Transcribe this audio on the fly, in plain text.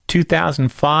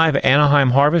2005 Anaheim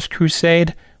Harvest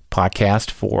Crusade,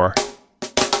 Podcast 4.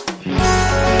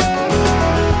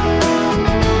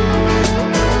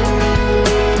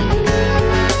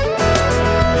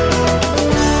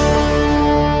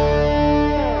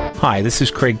 Hi, this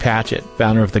is Craig Patchett,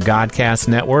 founder of the Godcast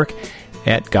Network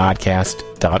at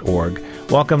godcast.org.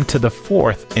 Welcome to the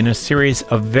fourth in a series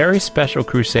of very special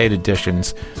crusade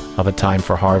editions of A Time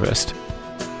for Harvest.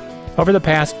 Over the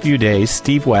past few days,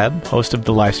 Steve Webb, host of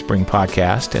the LifeSpring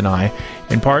podcast, and I,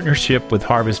 in partnership with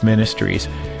Harvest Ministries,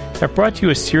 have brought you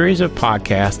a series of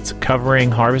podcasts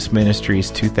covering Harvest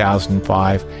Ministries'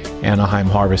 2005 Anaheim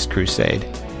Harvest Crusade.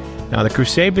 Now, the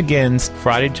crusade begins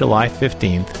Friday, July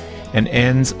 15th and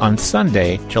ends on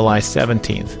Sunday, July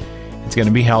 17th. It's going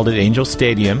to be held at Angel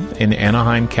Stadium in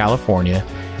Anaheim, California,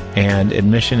 and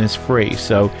admission is free.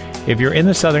 So if you're in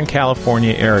the Southern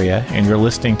California area and you're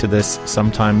listening to this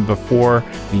sometime before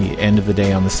the end of the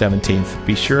day on the 17th,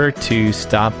 be sure to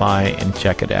stop by and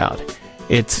check it out.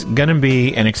 It's going to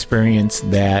be an experience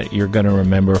that you're going to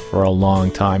remember for a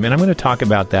long time, and I'm going to talk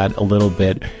about that a little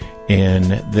bit in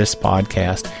this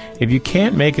podcast. If you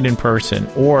can't make it in person,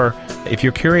 or if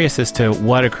you're curious as to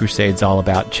what a crusade's all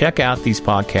about, check out these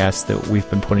podcasts that we've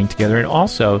been putting together, and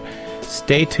also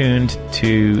stay tuned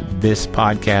to this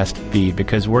podcast feed,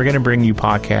 because we're going to bring you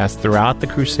podcasts throughout the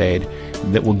crusade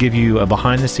that will give you a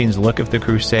behind-the-scenes look of the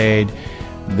crusade,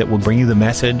 that will bring you the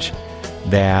message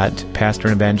that Pastor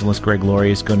and Evangelist Greg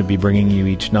Laurie is going to be bringing you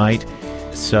each night.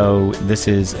 So this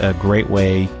is a great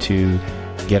way to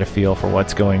get a feel for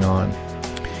what's going on.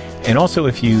 And also,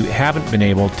 if you haven't been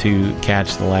able to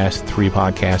catch the last three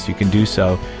podcasts, you can do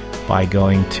so by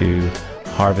going to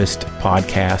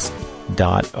harvestpodcast.org.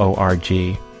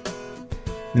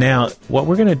 Now, what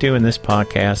we're going to do in this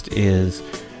podcast is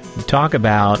talk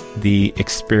about the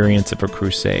experience of a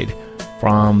crusade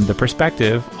from the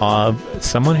perspective of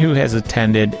someone who has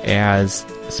attended as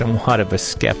somewhat of a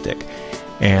skeptic,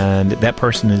 and that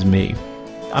person is me.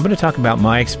 I'm going to talk about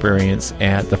my experience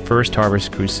at the first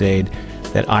Harvest Crusade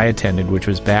that I attended, which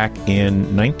was back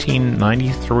in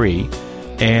 1993,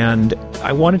 and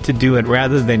I wanted to do it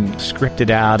rather than script it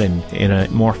out and in a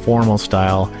more formal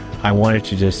style. I wanted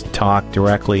to just talk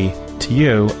directly to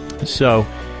you. So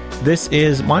this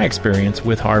is my experience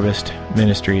with Harvest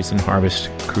Ministries and Harvest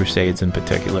Crusades in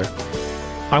particular.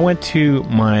 I went to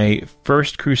my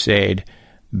first crusade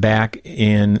back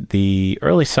in the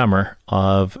early summer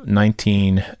of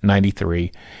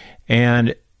 1993,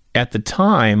 and at the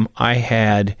time, I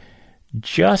had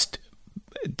just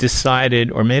decided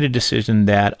or made a decision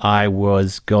that I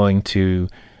was going to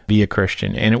be a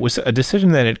Christian. And it was a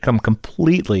decision that had come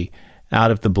completely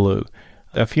out of the blue.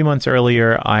 A few months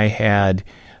earlier, I had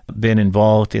been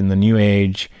involved in the New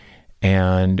Age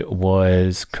and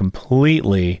was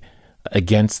completely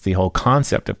against the whole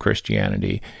concept of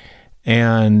Christianity,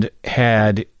 and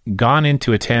had gone in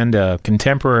to attend a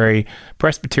contemporary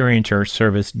Presbyterian church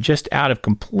service just out of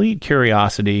complete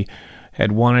curiosity,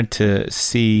 had wanted to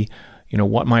see,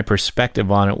 what my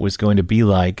perspective on it was going to be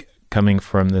like coming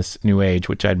from this New Age,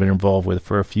 which I'd been involved with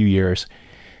for a few years,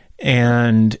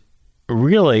 and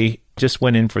really just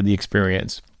went in for the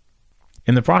experience.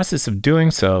 In the process of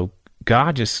doing so,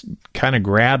 God just kind of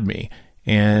grabbed me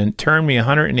and turned me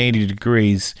 180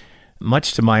 degrees.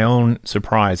 Much to my own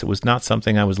surprise. It was not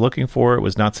something I was looking for. It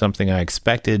was not something I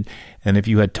expected. And if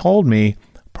you had told me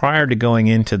prior to going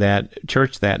into that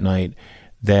church that night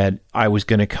that I was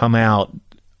going to come out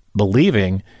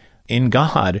believing in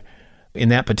God in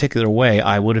that particular way,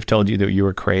 I would have told you that you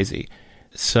were crazy.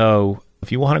 So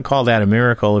if you want to call that a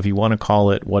miracle, if you want to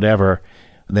call it whatever,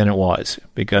 then it was,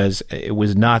 because it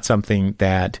was not something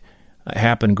that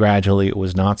happened gradually. It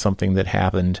was not something that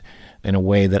happened in a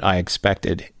way that I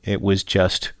expected. It was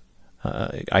just,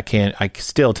 I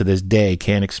still to this day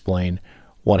can't explain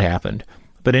what happened.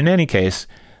 But in any case,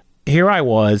 here I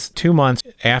was 2 months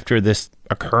after this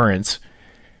occurrence,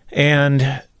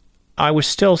 and I was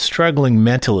still struggling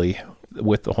mentally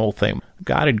with the whole thing.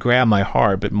 God had grabbed my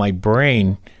heart, but my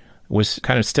brain was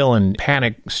kind of still in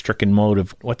panic-stricken mode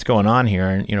of what's going on here,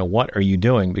 and, what are you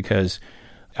doing? Because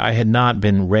I had not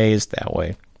been raised that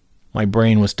way. My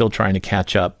brain was still trying to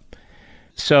catch up.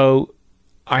 So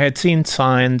I had seen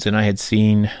signs and I had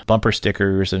seen bumper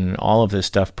stickers and all of this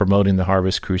stuff promoting the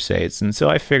Harvest Crusades. And so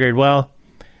I figured, well,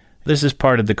 this is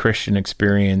part of the Christian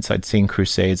experience. I'd seen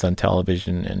crusades on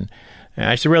television, and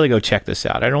I should really go check this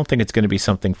out. I don't think it's going to be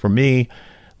something for me,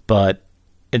 but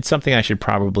it's something I should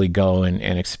probably go and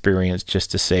experience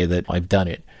just to say that I've done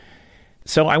it.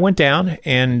 So I went down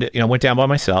and, went down by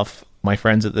myself. My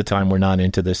friends at the time were not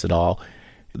into this at all.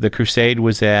 The crusade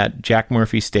was at Jack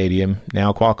Murphy Stadium,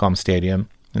 now Qualcomm Stadium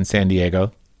in San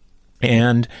Diego.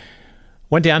 and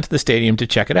went down to the stadium to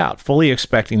check it out, fully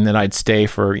expecting that I'd stay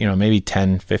for, maybe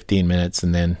 10, 15 minutes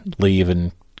and then leave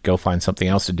and go find something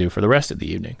else to do for the rest of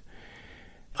the evening.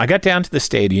 I got down to the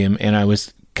stadium and I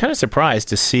was kind of surprised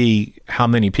to see how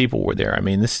many people were there. I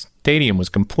mean, this stadium was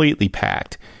completely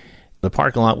packed. The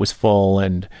parking lot was full,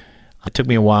 and it took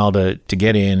me a while to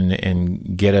get in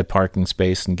and get a parking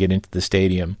space and get into the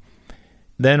stadium.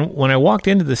 Then when I walked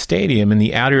into the stadium, in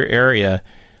the outer area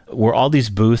were all these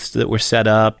booths that were set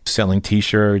up selling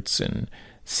T-shirts and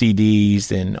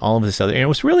CDs and all of this other. And it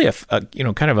was really a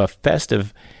kind of a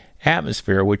festive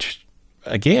atmosphere, which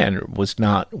again was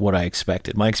not what I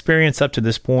expected. My experience up to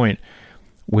this point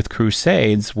with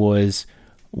Crusades was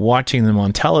watching them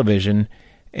on television,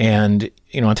 and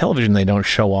on television they don't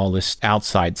show all this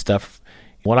outside stuff.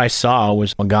 What I saw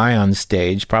was a guy on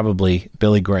stage, probably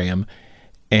Billy Graham,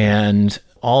 and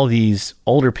all these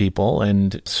older people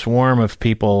and swarm of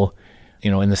people,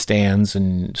 in the stands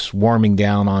and swarming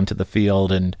down onto the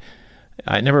field. And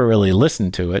I never really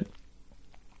listened to it,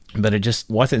 but it just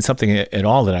wasn't something at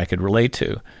all that I could relate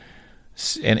to.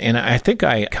 And I think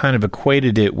I kind of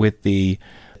equated it with the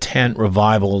tent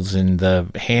revivals and the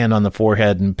hand on the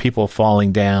forehead and people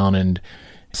falling down and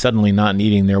suddenly not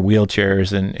needing their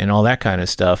wheelchairs and all that kind of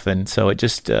stuff. And so it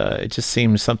just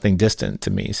seemed something distant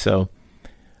to me. So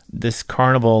this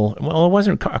carnival, well, it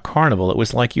wasn't a carnival. It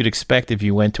was like you'd expect if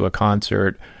you went to a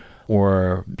concert,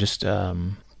 or just,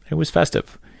 it was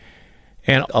festive.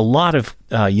 And a lot of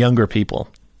younger people.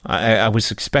 I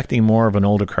was expecting more of an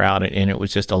older crowd, and it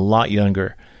was just a lot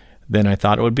younger than I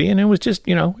thought it would be. And it was just,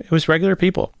 it was regular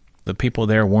people. The people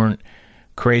there weren't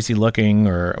crazy looking,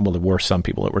 there were some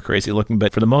people that were crazy looking,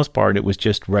 but for the most part, it was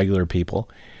just regular people.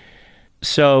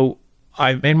 So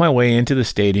I made my way into the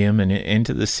stadium and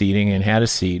into the seating and had a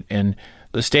seat, and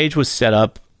the stage was set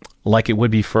up like it would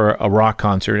be for a rock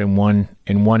concert in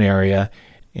one area,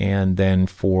 and then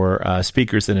for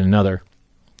speakers in another.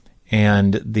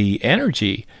 And the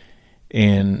energy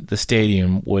in the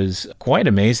stadium was quite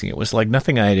amazing. It was like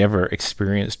nothing I had ever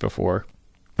experienced before.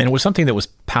 And it was something that was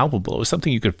palpable. It was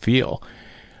something you could feel,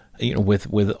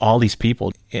 with all these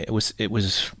people. There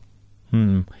was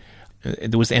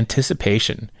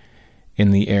anticipation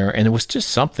in the air, and it was just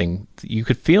something. You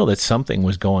could feel that something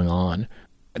was going on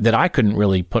that I couldn't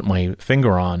really put my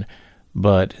finger on,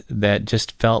 but that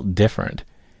just felt different.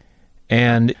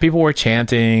 And people were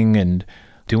chanting and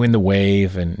doing the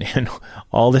wave and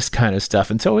all this kind of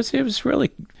stuff. And so it was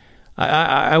really,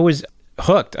 I was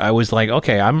hooked. I was like,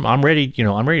 okay, I'm ready.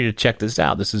 I'm ready to check this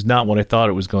out. This is not what I thought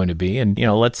it was going to be. And,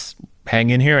 let's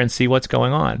hang in here and see what's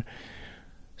going on.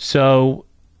 So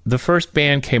the first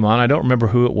band came on. I don't remember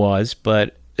who it was,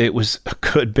 but it was a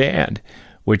good band,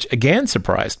 which again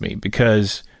surprised me,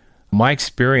 because my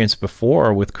experience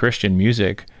before with Christian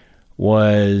music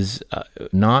was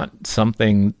not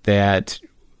something that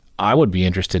I would be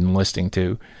interested in listening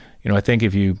to. I think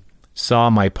if you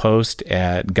saw my post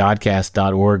at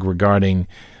godcast.org regarding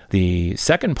the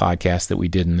second podcast that we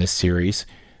did in this series,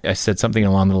 I said something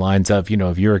along the lines of,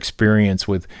 if your experience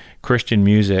with Christian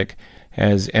music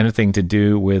has anything to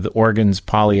do with organs,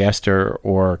 polyester,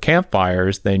 or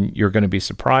campfires, then you're going to be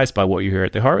surprised by what you hear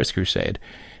at the Harvest Crusade.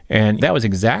 And that was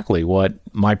exactly what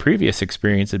my previous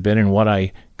experience had been and what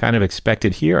I kind of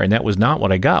expected here. And that was not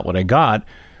what I got. What I got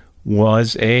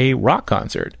was a rock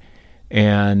concert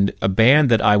and a band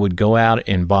that I would go out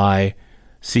and buy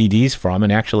CDs from,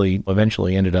 and actually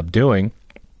eventually ended up doing.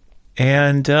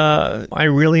 And I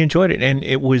really enjoyed it. And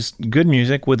it was good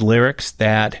music with lyrics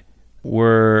that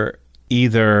were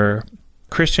either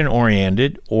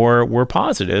Christian-oriented or were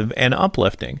positive and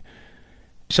uplifting.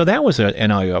 So that was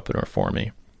an eye-opener for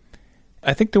me.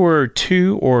 I think there were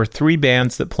 2 or 3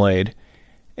 bands that played,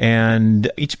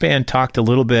 and each band talked a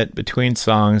little bit between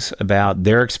songs about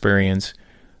their experience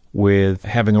with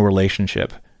having a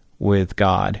relationship with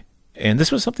God. And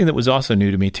this was something that was also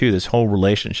new to me too, this whole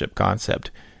relationship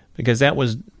concept, because that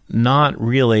was not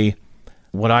really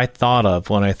what I thought of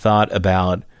when I thought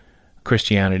about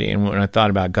Christianity and when I thought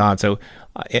about God. So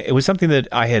it was something that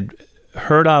I had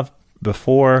heard of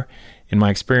before in my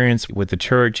experience with the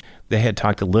church. They had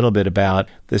talked a little bit about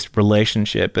this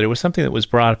relationship, but it was something that was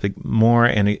brought up more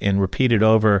and repeated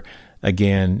over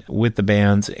again with the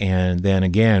bands, and then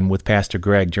again with Pastor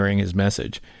Greg during his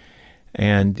message.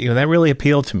 And that really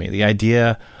appealed to me, the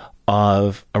idea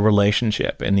of a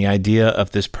relationship and the idea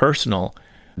of this personal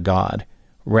God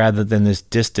rather than this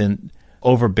distant,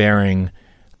 overbearing,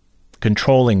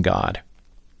 controlling God.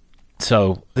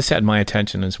 So this had my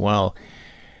attention as well.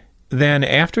 Then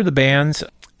after the bands,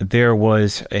 there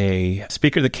was a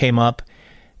speaker that came up,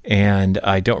 and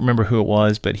I don't remember who it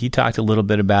was, but he talked a little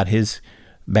bit about his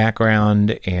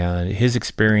background and his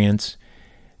experience.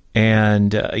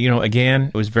 And, again,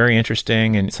 it was very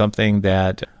interesting and something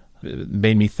that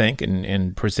made me think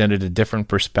and presented a different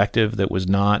perspective that was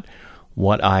not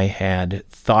what I had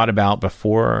thought about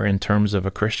before in terms of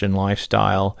a Christian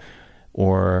lifestyle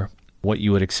or what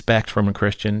you would expect from a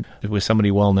Christian. It was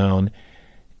somebody well-known,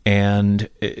 and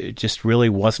it just really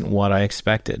wasn't what I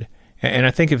expected. And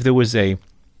I think if there was a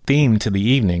theme to the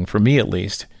evening, for me at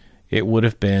least, it would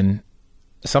have been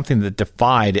something that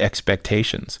defied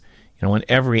expectations. In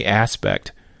every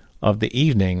aspect of the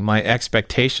evening, my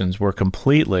expectations were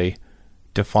completely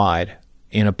defied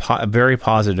in a very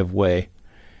positive way.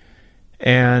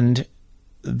 And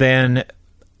then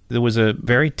there was a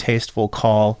very tasteful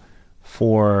call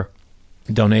for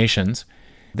donations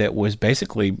that was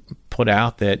basically put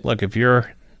out that, look, if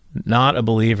you're not a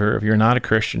believer, if you're not a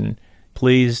Christian,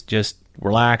 please just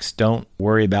relax. Don't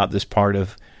worry about this part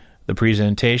of the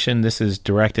presentation. This is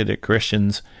directed at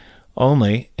Christians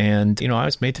only. And, I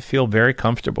was made to feel very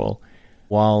comfortable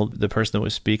while the person that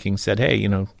was speaking said, hey,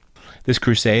 this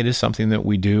crusade is something that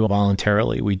we do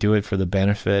voluntarily. We do it for the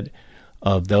benefit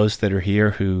of those that are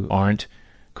here who aren't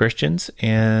Christians.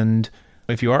 And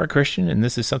if you are a Christian and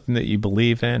this is something that you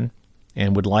believe in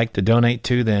and would like to donate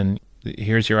to, then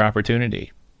here's your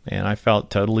opportunity. And I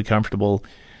felt totally comfortable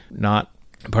not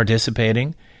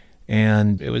participating,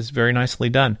 and it was very nicely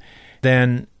done.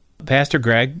 Then Pastor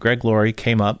Greg Laurie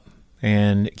came up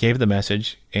and gave the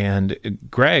message. And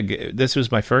Greg, this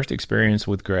was my first experience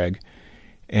with Greg.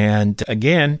 And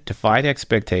again, defied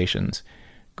expectations.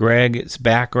 Greg's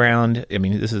background,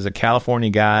 this is a California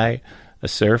guy, a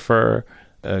surfer,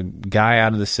 a guy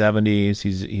out of the 70s.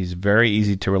 He's very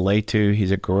easy to relate to.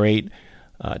 He's a great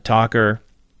talker,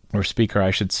 or speaker,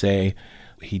 I should say.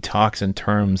 He talks in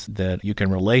terms that you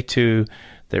can relate to,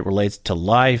 that relates to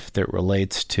life, that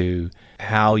relates to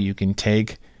how you can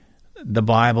take the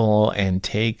Bible and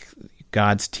take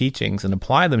God's teachings and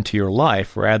apply them to your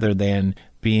life rather than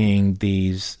being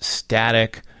these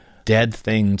static, dead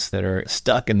things that are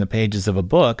stuck in the pages of a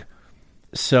book.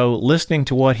 So listening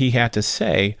to what he had to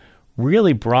say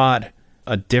really brought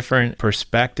a different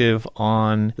perspective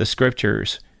on the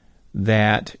scriptures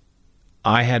that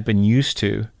I had been used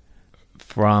to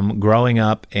from growing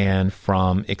up and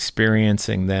from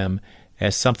experiencing them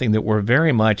as something that were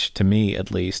very much, to me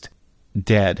at least,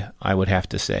 dead, I would have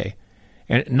to say.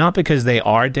 And not because they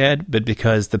are dead, but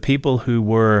because the people who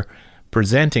were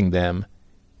presenting them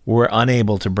were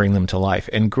unable to bring them to life.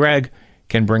 And Greg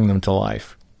can bring them to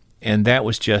life. And that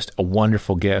was just a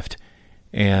wonderful gift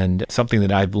and something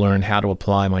that I've learned how to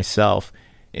apply myself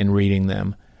in reading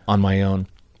them on my own.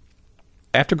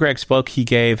 After Greg spoke, he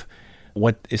gave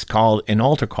what is called an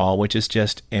altar call, which is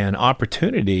just an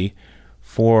opportunity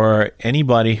for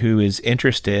anybody who is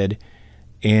interested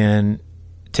in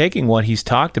taking what he's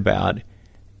talked about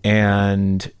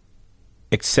and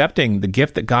accepting the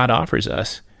gift that God offers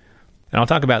us. And I'll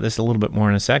talk about this a little bit more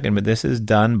in a second, but this is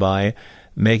done by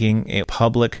making a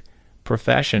public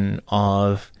profession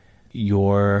of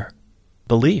your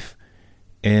belief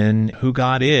in who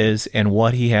God is and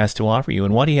what he has to offer you.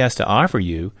 And what he has to offer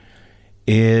you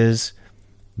is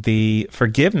the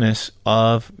forgiveness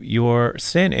of your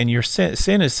sin. And your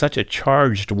sin is such a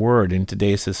charged word in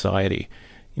today's society.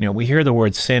 We hear the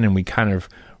word sin and we kind of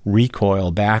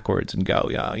recoil backwards and go,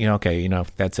 okay,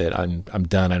 that's it. I'm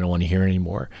done. I don't want to hear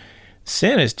anymore.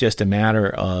 Sin is just a matter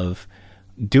of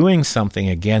doing something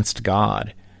against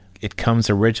God. It comes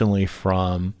originally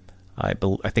from, I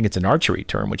think it's an archery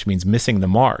term, which means missing the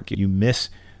mark. You miss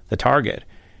the target,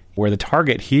 where the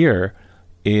target here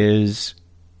is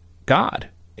God.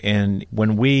 And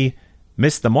when we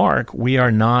miss the mark, we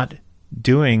are not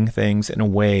doing things in a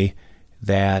way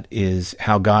that is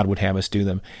how God would have us do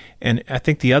them. And I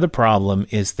think the other problem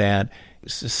is that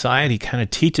society kind of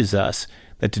teaches us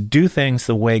that to do things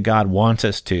the way God wants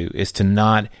us to is to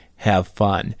not have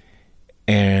fun.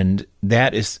 And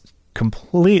that is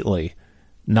completely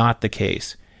not the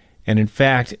case. And in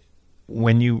fact,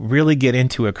 when you really get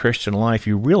into a Christian life,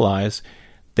 you realize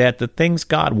that the things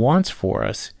God wants for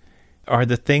us are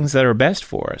the things that are best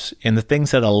for us and the things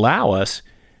that allow us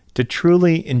to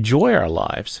truly enjoy our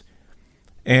lives.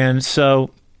 And so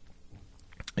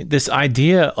this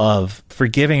idea of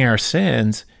forgiving our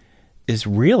sins is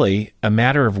really a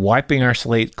matter of wiping our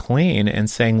slate clean and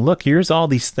saying, look, here's all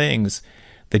these things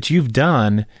that you've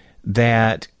done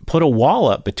that put a wall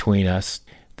up between us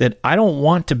that I don't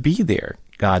want to be there,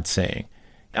 God's saying.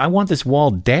 I want this wall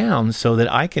down so that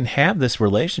I can have this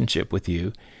relationship with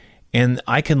you and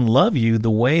I can love you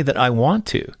the way that I want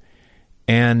to.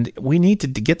 And we need to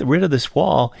get rid of this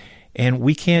wall, and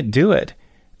we can't do it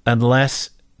unless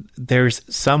there's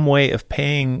some way of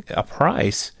paying a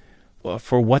price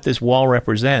for what this wall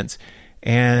represents.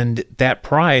 And that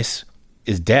price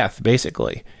is death,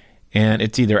 basically. And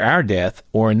it's either our death,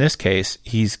 or in this case,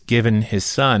 he's given his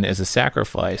son as a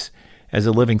sacrifice, as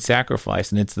a living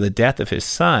sacrifice. And it's the death of his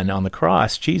son on the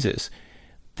cross, Jesus,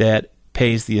 that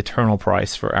pays the eternal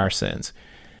price for our sins.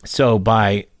 So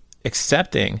by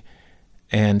accepting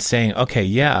and saying, okay,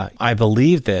 yeah, I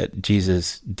believe that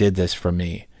Jesus did this for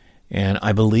me, and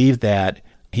I believe that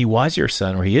he was your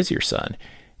son, or he is your son,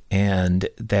 and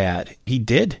that he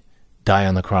did die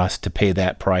on the cross to pay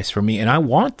that price for me. And I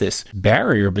want this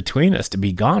barrier between us to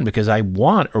be gone, because I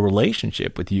want a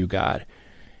relationship with you, God.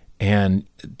 And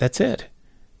that's it.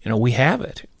 We have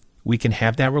it. We can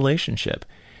have that relationship.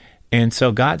 And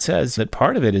so God says that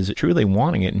part of it is truly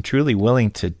wanting it and truly willing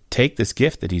to take this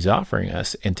gift that he's offering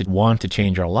us and to want to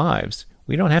change our lives.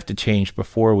 We don't have to change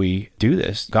before we do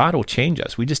this. God will change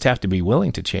us. We just have to be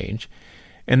willing to change.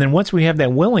 And then once we have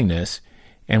that willingness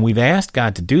and we've asked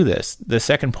God to do this, the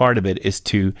second part of it is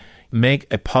to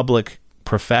make a public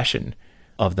profession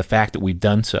of the fact that we've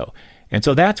done so. And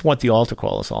so that's what the altar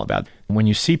call is all about. When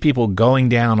you see people going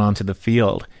down onto the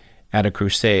field at a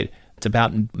crusade, it's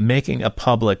about making a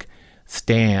public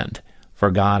stand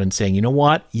for God and saying, you know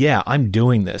what? Yeah, I'm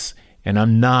doing this, and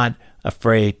I'm not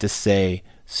afraid to say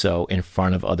so in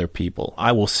front of other people.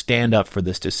 I will stand up for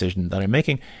this decision that I'm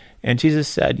making. And Jesus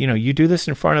said, you do this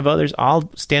in front of others,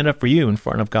 I'll stand up for you in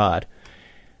front of God.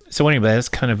 So anyway, that's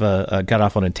kind of a got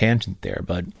off on a tangent there.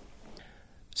 But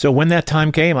so when that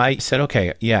time came, I said,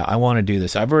 okay, yeah, I want to do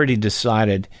this. I've already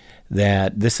decided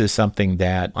that this is something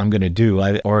that I'm going to do.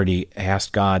 I already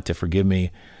asked God to forgive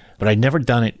me, but I'd never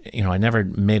done it. I never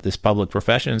made this public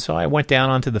profession. So I went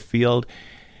down onto the field,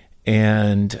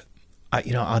 and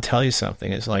I'll tell you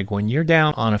something. It's like when you're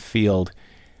down on a field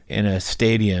in a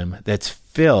stadium that's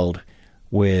filled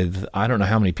with, I don't know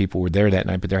how many people were there that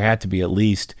night, but there had to be at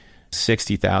least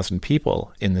 60,000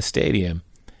 people in the stadium.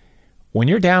 When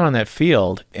you're down on that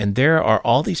field and there are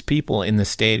all these people in the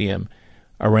stadium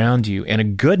around you, and a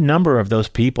good number of those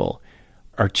people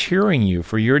are cheering you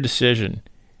for your decision,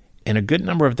 and a good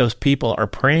number of those people are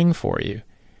praying for you,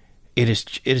 it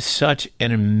is such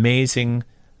an amazing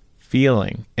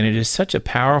feeling, and it is such a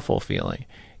powerful feeling.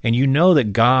 And you know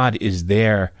that God is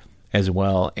there as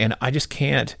well. And I just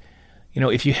can't,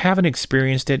 if you haven't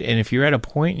experienced it, and if you're at a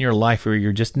point in your life where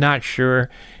you're just not sure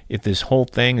if this whole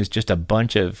thing is just a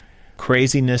bunch of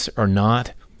craziness or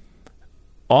not,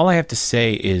 all I have to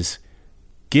say is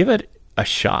give it a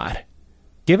shot.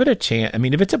 Give it a chance. I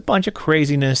mean, if it's a bunch of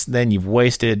craziness, then you've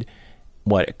wasted,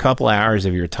 a couple hours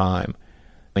of your time.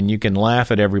 And you can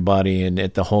laugh at everybody and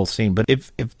at the whole scene. But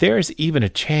if there's even a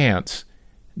chance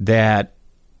that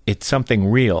it's something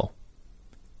real,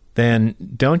 then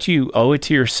don't you owe it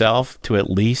to yourself to at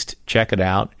least check it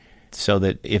out, so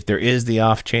that if there is the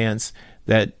off chance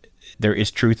that there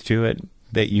is truth to it,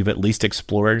 that you've at least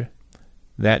explored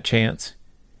that chance?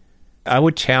 I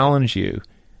would challenge you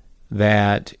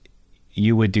that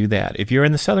you would do that. If you're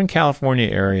in the Southern California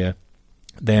area,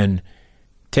 then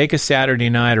take a Saturday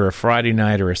night or a Friday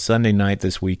night or a Sunday night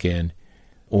this weekend.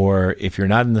 Or if you're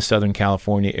not in the Southern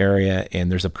California area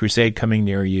and there's a crusade coming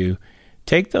near you,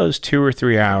 take those 2 or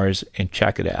 3 hours and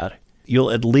check it out.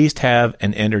 You'll at least have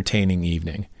an entertaining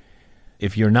evening.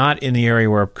 If you're not in the area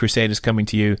where a crusade is coming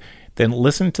to you, then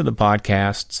listen to the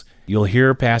podcasts. You'll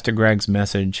hear Pastor Greg's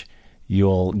message.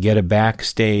 You'll get a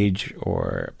backstage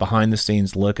or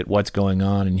behind-the-scenes look at what's going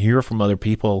on and hear from other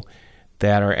people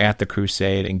that are at the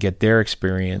crusade and get their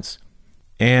experience.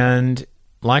 And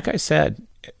like I said,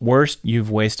 at worst, you've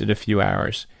wasted a few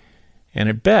hours. And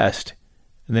at best,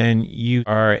 then you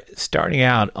are starting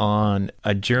out on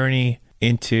a journey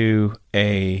into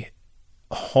a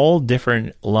whole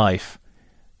different life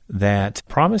that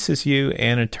promises you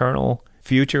an eternal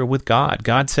future with God.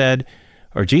 God said,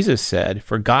 or Jesus said,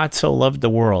 "For God so loved the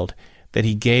world that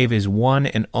he gave his one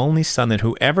and only Son, that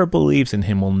whoever believes in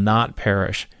him will not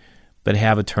perish, but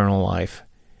have eternal life."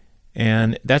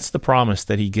 And that's the promise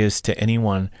that he gives to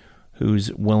anyone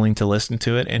who's willing to listen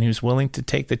to it and who's willing to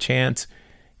take the chance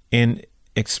in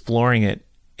exploring it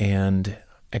and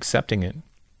accepting it.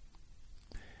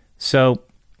 So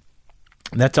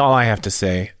that's all I have to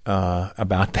say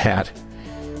about that.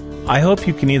 I hope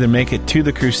you can either make it to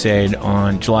the crusade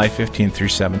on July 15th through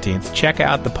 17th, check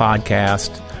out the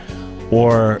podcast,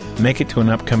 or make it to an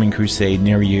upcoming crusade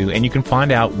near you. And you can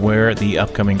find out where the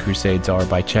upcoming crusades are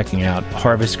by checking out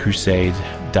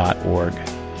harvestcrusade.org.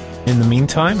 In the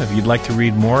meantime, if you'd like to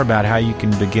read more about how you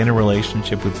can begin a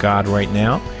relationship with God right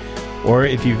now, or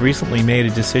if you've recently made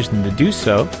a decision to do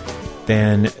so,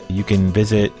 then you can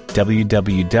visit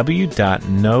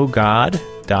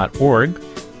www.knowgod.org,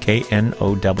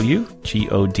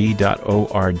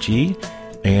 knowgod.org,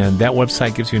 and that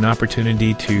website gives you an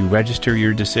opportunity to register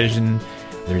your decision.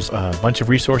 There's a bunch of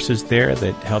resources there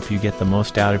that help you get the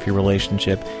most out of your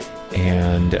relationship,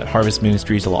 and Harvest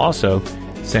Ministries will also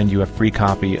send you a free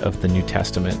copy of the New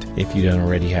Testament if you don't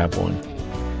already have one.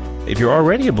 If you're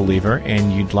already a believer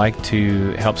and you'd like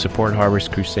to help support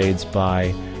Harvest Crusades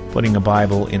by putting a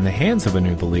Bible in the hands of a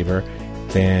new believer,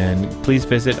 then please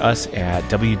visit us at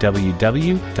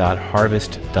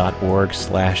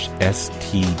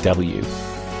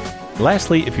www.harvest.org/STW.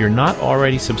 Lastly, if you're not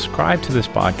already subscribed to this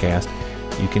podcast,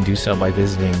 you can do so by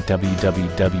visiting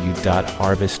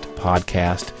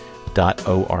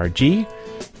www.harvestpodcast.org.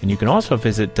 And you can also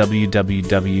visit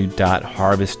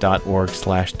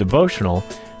www.harvest.org/devotional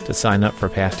to sign up for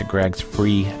Pastor Greg's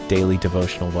free daily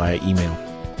devotional via email.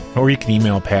 Or you can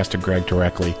email Pastor Greg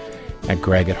directly at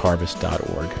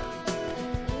greg@harvest.org.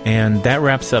 And that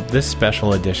wraps up this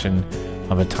special edition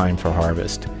of A Time for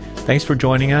Harvest. Thanks for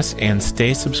joining us, and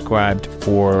stay subscribed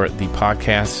for the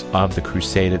podcasts of the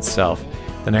crusade itself.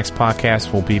 The next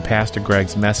podcast will be Pastor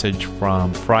Greg's message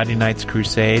from Friday night's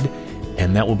crusade,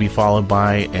 and that will be followed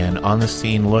by an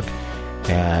on-the-scene look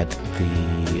at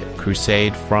the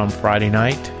crusade from Friday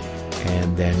night,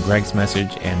 and then Greg's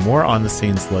message and more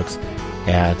on-the-scenes looks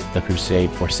at the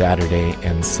crusade for Saturday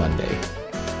and Sunday.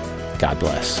 God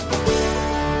bless.